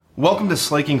Welcome to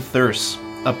Slaking Thirst,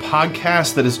 a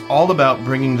podcast that is all about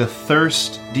bringing the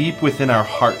thirst deep within our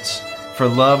hearts for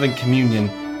love and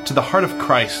communion to the heart of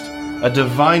Christ, a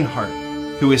divine heart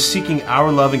who is seeking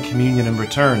our love and communion in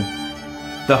return.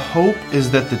 The hope is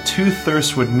that the two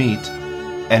thirsts would meet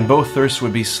and both thirsts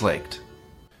would be slaked.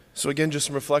 So again, just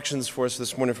some reflections for us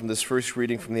this morning from this first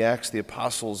reading from the Acts of the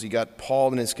Apostles. You got Paul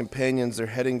and his companions. They're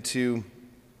heading to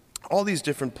all these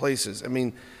different places. I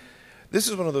mean, this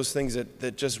is one of those things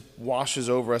that just washes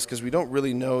over us because we don't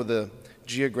really know the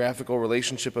geographical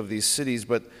relationship of these cities,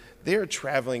 but they are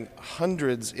traveling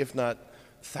hundreds, if not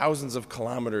thousands of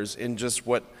kilometers in just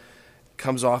what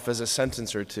comes off as a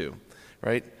sentence or two,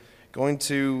 right? Going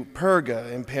to Perga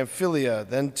and Pamphylia,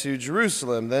 then to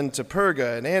Jerusalem, then to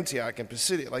Perga and Antioch and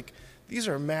Pisidia. Like, these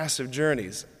are massive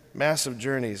journeys.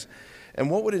 And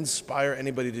what would inspire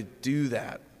anybody to do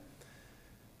that?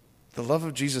 The love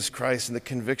of Jesus Christ and the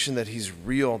conviction that he's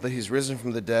real, that he's risen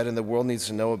from the dead, and the world needs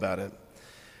to know about it.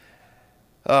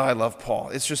 Oh, I love Paul.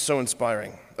 It's just so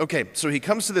inspiring. Okay, so he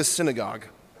comes to this synagogue,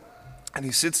 and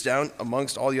he sits down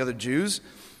amongst all the other Jews.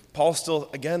 Paul still,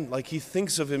 again, like he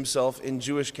thinks of himself in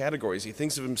Jewish categories. He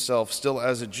thinks of himself still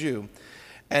as a Jew.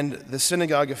 And the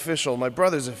synagogue official, my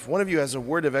brothers, if one of you has a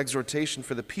word of exhortation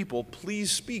for the people,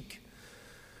 please speak.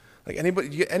 Like,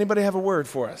 anybody have a word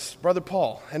for us? Brother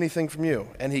Paul, anything from you?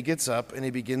 And he gets up and he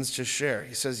begins to share.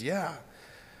 He says, yeah,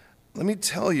 let me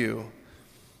tell you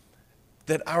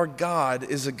that our God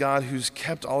is a God who's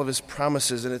kept all of his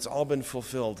promises and it's all been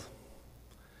fulfilled.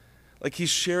 Like,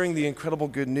 he's sharing the incredible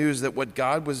good news that what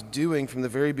God was doing from the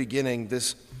very beginning,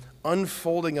 this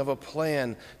unfolding of a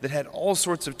plan that had all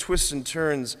sorts of twists and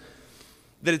turns,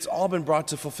 that it's all been brought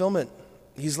to fulfillment.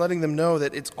 He's letting them know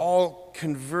that it's all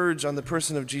converged on the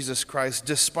person of Jesus Christ,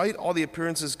 despite all the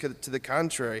appearances to the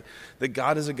contrary, that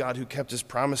God is a God who kept his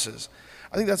promises.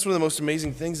 I think that's one of the most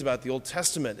amazing things about the Old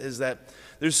Testament is that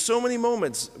there's so many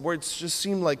moments where it's just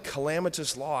seemed like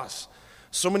calamitous loss,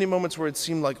 so many moments where it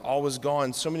seemed like all was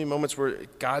gone, so many moments where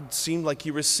God seemed like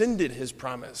he rescinded his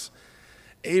promise.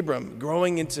 Abram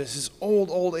growing into his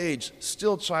old age,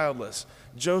 still childless.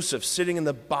 Joseph sitting in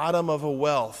the bottom of a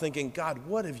well thinking, God,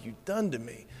 what have you done to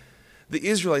me? The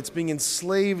Israelites being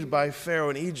enslaved by Pharaoh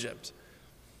in Egypt.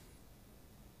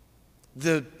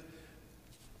 The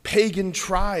pagan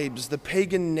tribes, the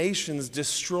pagan nations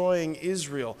destroying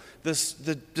Israel.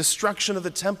 The destruction of the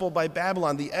temple by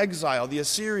Babylon, the exile, the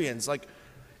Assyrians. Like,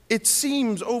 it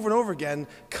seems over and over again,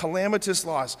 calamitous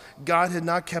loss. God had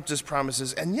not kept his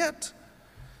promises, and yet,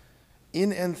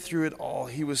 in and through it all,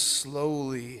 he was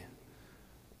slowly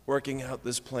working out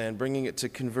this plan, bringing it to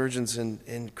convergence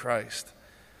in Christ.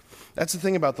 That's the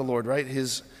thing about the Lord, right?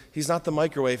 He's not the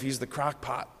microwave, he's the crock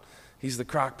pot. He's the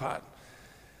crock pot.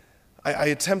 I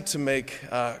attempt to make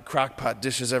crock pot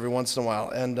dishes every once in a while,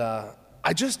 and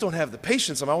I just don't have the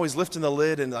patience. I'm always lifting the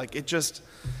lid, and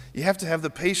you have to have the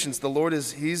patience. The Lord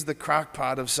he's the crock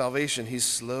pot of salvation. He's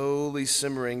slowly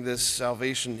simmering this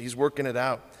salvation. He's working it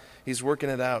out.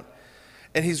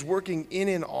 And he's working in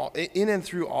and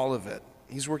through all of it.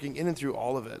 He's working in and through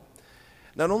all of it.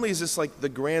 Not only is this like the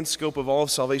grand scope of all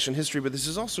of salvation history, but this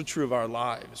is also true of our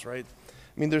lives, right?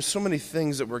 I mean, there's so many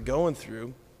things that we're going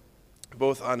through,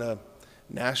 both on a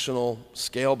national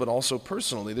scale, but also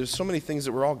personally. There's so many things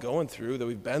that we're all going through, that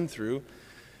we've been through,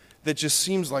 that just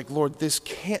seems like, Lord, this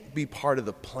can't be part of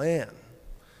the plan.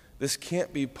 This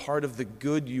can't be part of the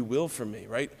good you will for me,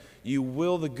 right? You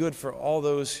will the good for all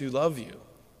those who love you.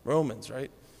 Romans,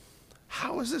 right?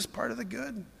 How is this part of the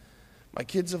good? My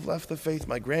kids have left the faith.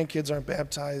 My grandkids aren't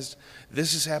baptized.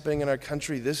 This is happening in our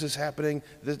country. This is happening,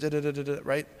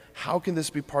 right? How can this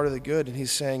be part of the good? And he's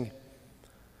saying,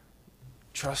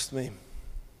 trust me.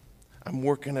 I'm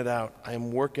working it out. I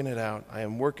am working it out.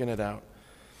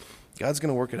 God's going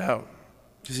to work it out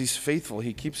because he's faithful.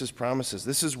 He keeps his promises.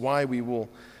 This is why we will,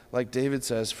 like David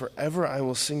says, forever I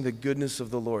will sing the goodness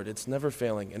of the Lord. It's never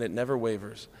failing and it never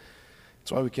wavers.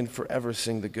 That's why we can forever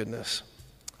sing the goodness.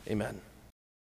 Amen.